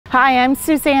Hi, I'm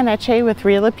Suzanne Eche with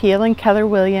Real Appeal and Keller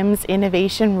Williams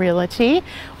Innovation Realty.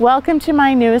 Welcome to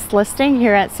my newest listing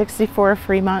here at 64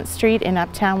 Fremont Street in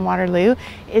Uptown Waterloo.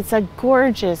 It's a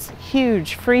gorgeous,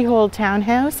 huge freehold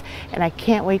townhouse, and I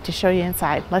can't wait to show you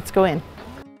inside. Let's go in.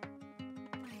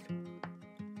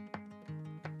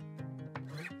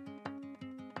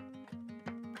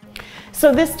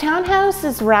 So this townhouse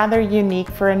is rather unique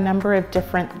for a number of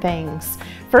different things.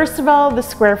 First of all, the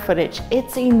square footage.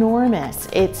 It's enormous.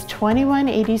 It's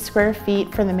 2180 square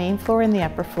feet for the main floor and the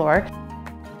upper floor.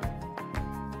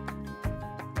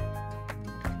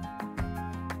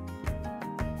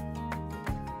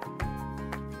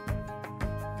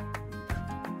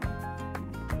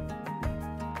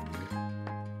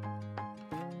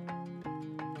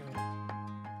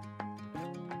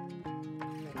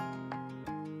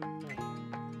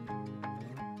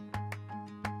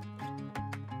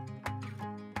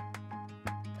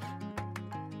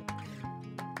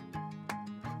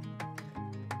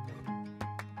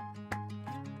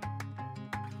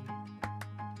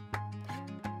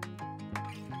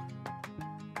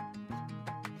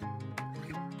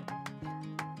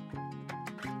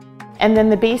 And then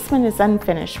the basement is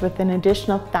unfinished with an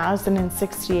additional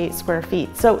 1,068 square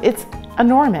feet. So it's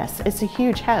enormous, it's a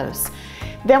huge house.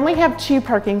 Then we have two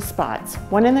parking spots,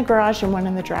 one in the garage and one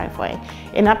in the driveway.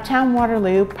 In Uptown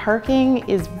Waterloo, parking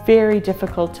is very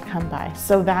difficult to come by,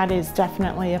 so that is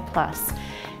definitely a plus.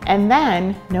 And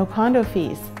then no condo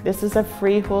fees. This is a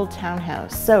freehold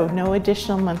townhouse, so no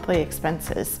additional monthly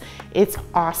expenses. It's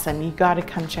awesome. You gotta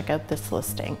come check out this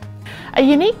listing. A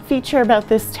unique feature about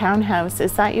this townhouse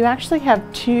is that you actually have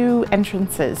two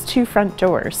entrances, two front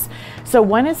doors. So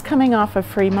one is coming off of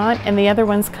Freemont and the other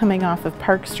one's coming off of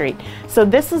Park Street. So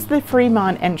this is the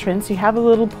Fremont entrance. You have a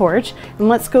little porch, and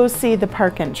let's go see the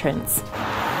Park entrance.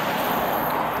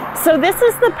 So this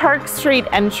is the Park Street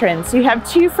entrance. You have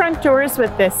two front doors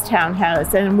with this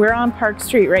townhouse, and we're on Park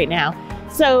Street right now.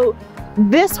 So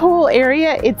this whole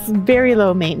area, it's very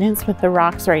low maintenance with the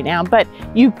rocks right now, but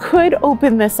you could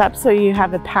open this up so you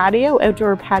have a patio,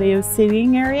 outdoor patio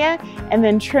seating area, and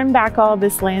then trim back all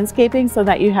this landscaping so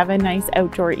that you have a nice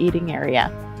outdoor eating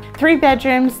area. 3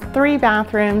 bedrooms, 3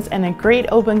 bathrooms, and a great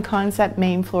open concept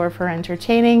main floor for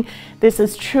entertaining. This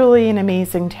is truly an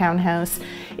amazing townhouse.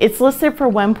 It's listed for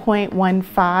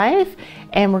 $1.15,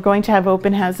 and we're going to have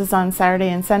open houses on Saturday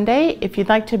and Sunday. If you'd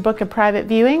like to book a private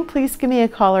viewing, please give me a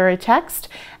call or a text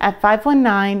at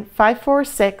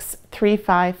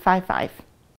 519-546-3555.